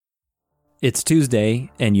It's Tuesday,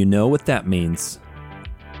 and you know what that means.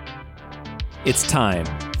 It's time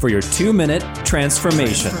for your 2-minute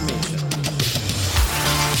transformation.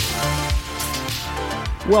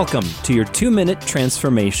 Welcome to your 2-minute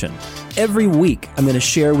transformation. Every week, I'm going to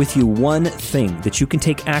share with you one thing that you can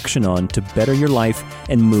take action on to better your life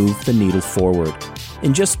and move the needle forward.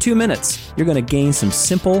 In just 2 minutes, you're going to gain some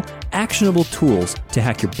simple, actionable tools to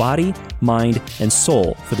hack your body, mind, and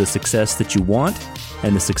soul for the success that you want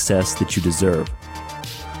and the success that you deserve.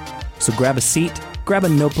 So grab a seat, grab a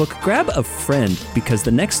notebook, grab a friend, because the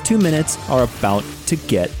next 2 minutes are about to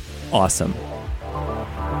get awesome.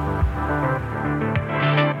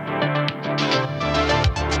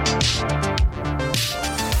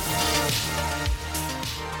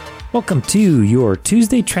 Welcome to your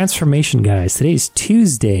Tuesday transformation, guys. Today's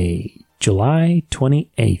Tuesday, July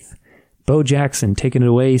 28th. Bo Jackson taking it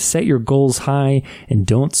away. Set your goals high and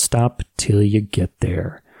don't stop till you get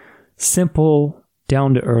there. Simple,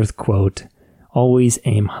 down-to-earth quote. Always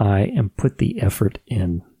aim high and put the effort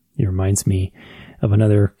in. It reminds me of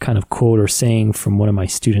another kind of quote or saying from one of my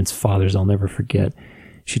students' fathers I'll never forget.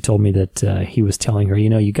 She told me that he was telling her,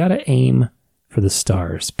 you got to aim for the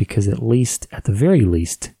stars, because at the very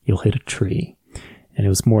least, you'll hit a tree. And it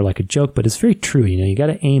was more like a joke, but it's very true. You got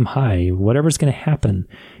to aim high. Whatever's going to happen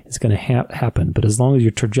is going to happen. But as long as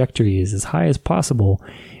your trajectory is as high as possible,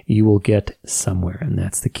 you will get somewhere. And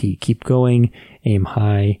that's the key. Keep going, aim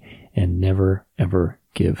high, and never, ever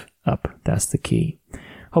give up. That's the key.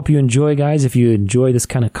 Hope you enjoy, guys. If you enjoy this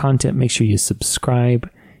kind of content, make sure you subscribe.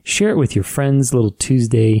 Share it with your friends. Little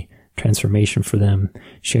Tuesday transformation for them.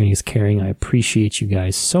 Sharing is caring. I appreciate you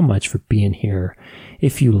guys so much for being here.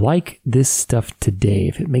 If you like this stuff today,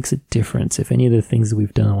 if it makes a difference, if any of the things that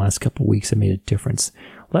we've done in the last couple of weeks have made a difference,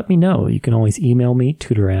 let me know. You can always email me,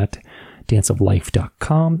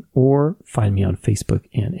 tutor@danceoflife.com, or find me on Facebook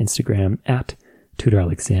and Instagram at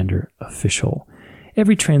tutoralexanderofficial.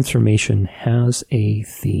 Every transformation has a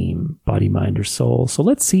theme, body, mind, or soul. So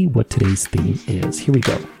let's see what today's theme is. Here we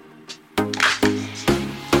go.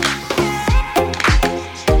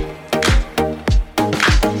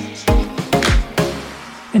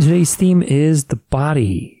 And today's theme is the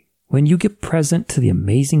body. When you get present to the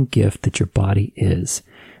amazing gift that your body is,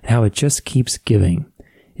 and how it just keeps giving,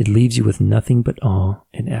 it leaves you with nothing but awe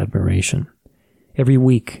and admiration. Every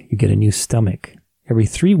week, you get a new stomach. Every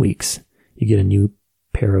 3 weeks, you get a new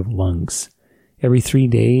pair of lungs. Every 3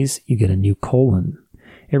 days, you get a new colon.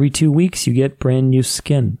 Every 2 weeks, you get brand new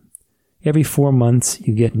skin. Every 4 months,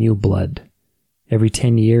 you get new blood. Every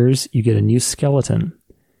 10 years, you get a new skeleton.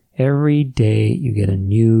 Every day you get a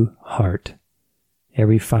new heart.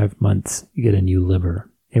 Every 5 months you get a new liver.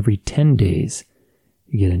 Every 10 days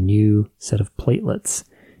you get a new set of platelets.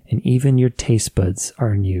 And even your taste buds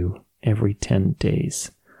are new every 10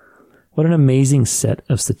 days. What an amazing set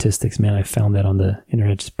of statistics, man. I found that on the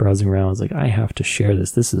internet just browsing around. I was like, I have to share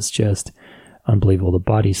this. This is just unbelievable. The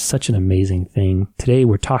body's such an amazing thing. Today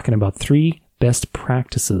we're talking about 3 best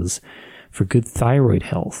practices for good thyroid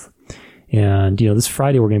health. And, this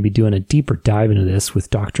Friday, we're going to be doing a deeper dive into this with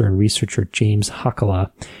doctor and researcher James Hakala,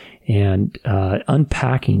 and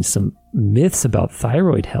unpacking some myths about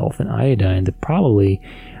thyroid health and iodine that probably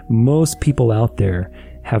most people out there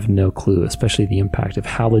have no clue, especially the impact of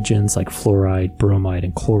halogens like fluoride, bromide,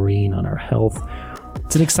 and chlorine on our health.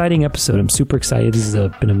 It's an exciting episode. I'm super excited. This has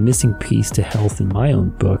been a missing piece to health in my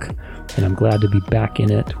own book, and I'm glad to be back in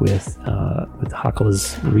it with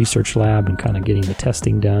Hakala's research lab and kind of getting the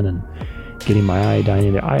testing done and getting my iodine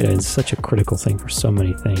into. Iodine is such a critical thing for so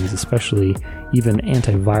many things, especially even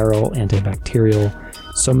antiviral, antibacterial,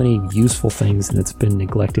 so many useful things, and it's been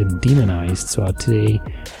neglected and demonized. So today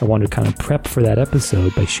I want to kind of prep for that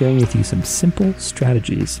episode by sharing with you some simple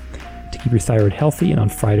strategies to keep your thyroid healthy, and on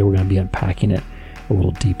Friday we're going to be unpacking it a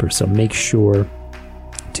little deeper. So make sure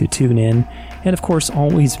to tune in, and of course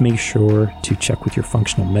always make sure to check with your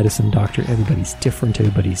functional medicine doctor. Everybody's different.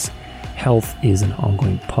 Everybody's health is an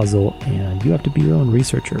ongoing puzzle, and you have to be your own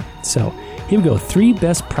researcher. So here we go. 3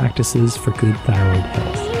 best practices for good thyroid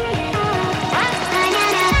health.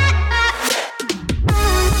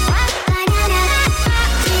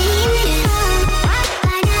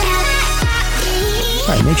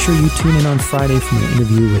 All right, make sure you tune in on Friday for my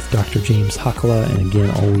interview with Dr. James Hakala. And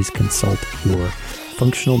again, always consult your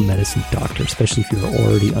functional medicine doctor, especially if you're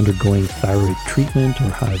already undergoing thyroid treatment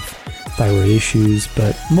or have thyroid issues.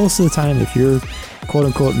 But most of the time, if you're quote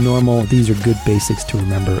unquote normal, these are good basics to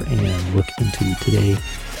remember and look into today.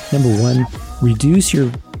 Number 1, reduce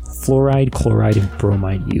your fluoride, chloride, and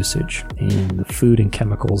bromide usage in the food and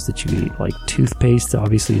chemicals that you eat. Like toothpaste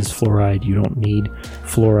obviously is fluoride. You don't need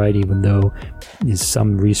fluoride, even though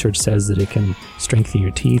some research says that it can strengthen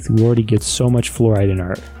your teeth. We already get so much fluoride in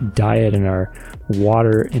our diet, in our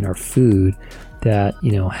water, in our food, that,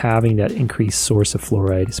 having that increased source of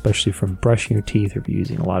fluoride, especially from brushing your teeth or if you're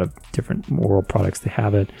using a lot of different oral products that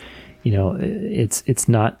have it, it's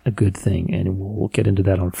not a good thing. And we'll get into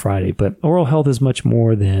that on Friday. But oral health is much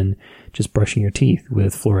more than just brushing your teeth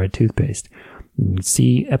with fluoride toothpaste.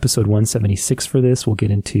 See episode 176 for this. We'll get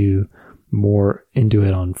into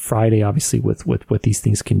it on Friday, obviously, with what these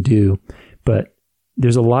things can do. But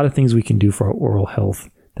there's a lot of things we can do for our oral health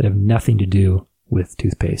that have nothing to do with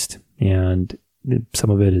toothpaste. And some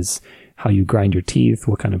of it is how you grind your teeth,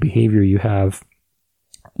 what kind of behavior you have.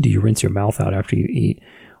 Do you rinse your mouth out after you eat?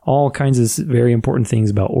 All kinds of very important things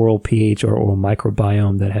about oral pH or oral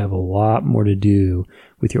microbiome that have a lot more to do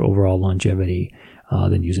with your overall longevity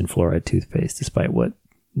than using fluoride toothpaste, despite what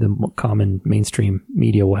the common mainstream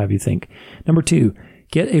media will have you think. Number 2,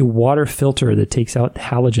 get a water filter that takes out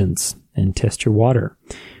halogens and test your water.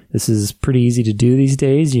 This is pretty easy to do these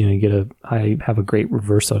days. I have a great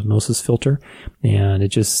reverse osmosis filter, and it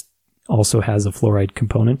just also has a fluoride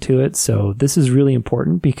component to it. So this is really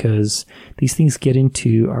important because these things get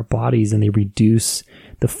into our bodies and they reduce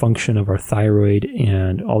the function of our thyroid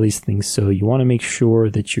and all these things. So you want to make sure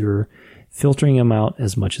that you're filtering them out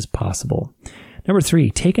as much as possible. Number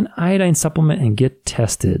 3, take an iodine supplement and get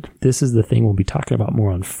tested. This is the thing we'll be talking about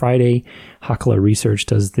more on Friday. Hakala Research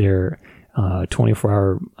does their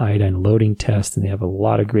 24-hour iodine loading test, and they have a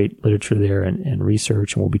lot of great literature there and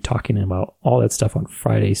research, and we'll be talking about all that stuff on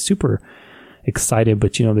Friday. Super excited,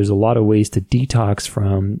 but there's a lot of ways to detox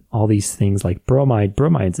from all these things like bromide.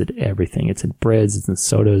 Bromide's in everything. It's in breads, it's in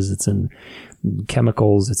sodas, it's in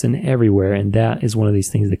chemicals, it's in everywhere, and that is one of these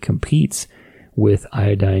things that competes with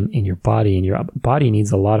iodine in your body, and your body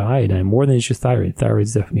needs a lot of iodine, more than just thyroid. Thyroid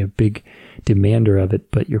is definitely a big demander of it,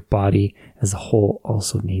 but your body as a whole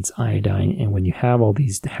also needs iodine, and when you have all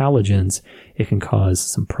these halogens, it can cause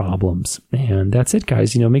some problems. And that's it,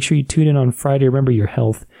 guys. Make sure you tune in on Friday. Remember, your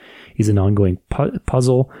health is an ongoing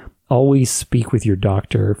puzzle. Always speak with your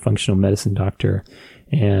doctor, functional medicine doctor.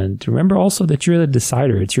 And remember also that you're the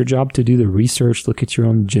decider. It's your job to do the research, look at your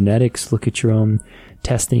own genetics, look at your own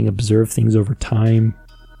testing, observe things over time.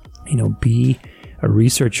 Be a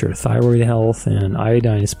researcher. Thyroid health and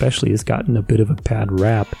iodine especially has gotten a bit of a bad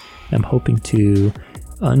rap. I'm hoping to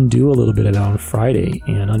undo a little bit of that on Friday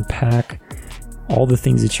and unpack all the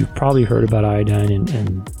things that you've probably heard about iodine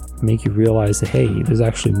and make you realize that, hey, there's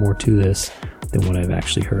actually more to this than what I've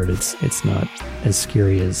actually heard. It's not as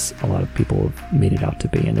scary as a lot of people have made it out to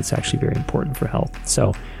be, and it's actually very important for health.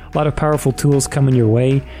 So a lot of powerful tools coming your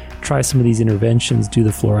way. Try some of these interventions. Do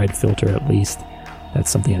the fluoride filter at least. That's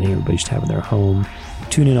something I think everybody should have in their home.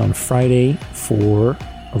 Tune in on Friday for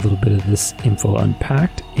a little bit of this info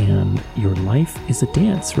unpacked, and your life is a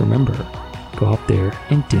dance. Remember, go out there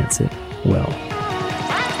and dance it well.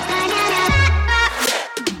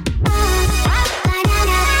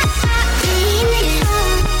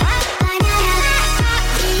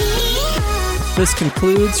 This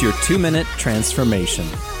concludes your 2-minute transformation.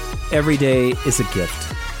 Every day is a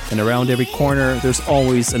gift, and around every corner, there's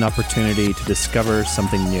always an opportunity to discover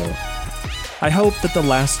something new. I hope that the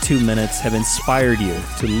last 2 minutes have inspired you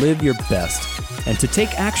to live your best and to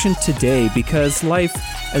take action today, because life,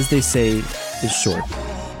 as they say, is short.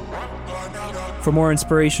 For more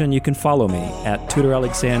inspiration, you can follow me at Tudor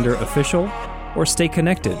Alexander Official or stay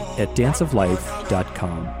connected at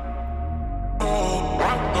danceoflife.com.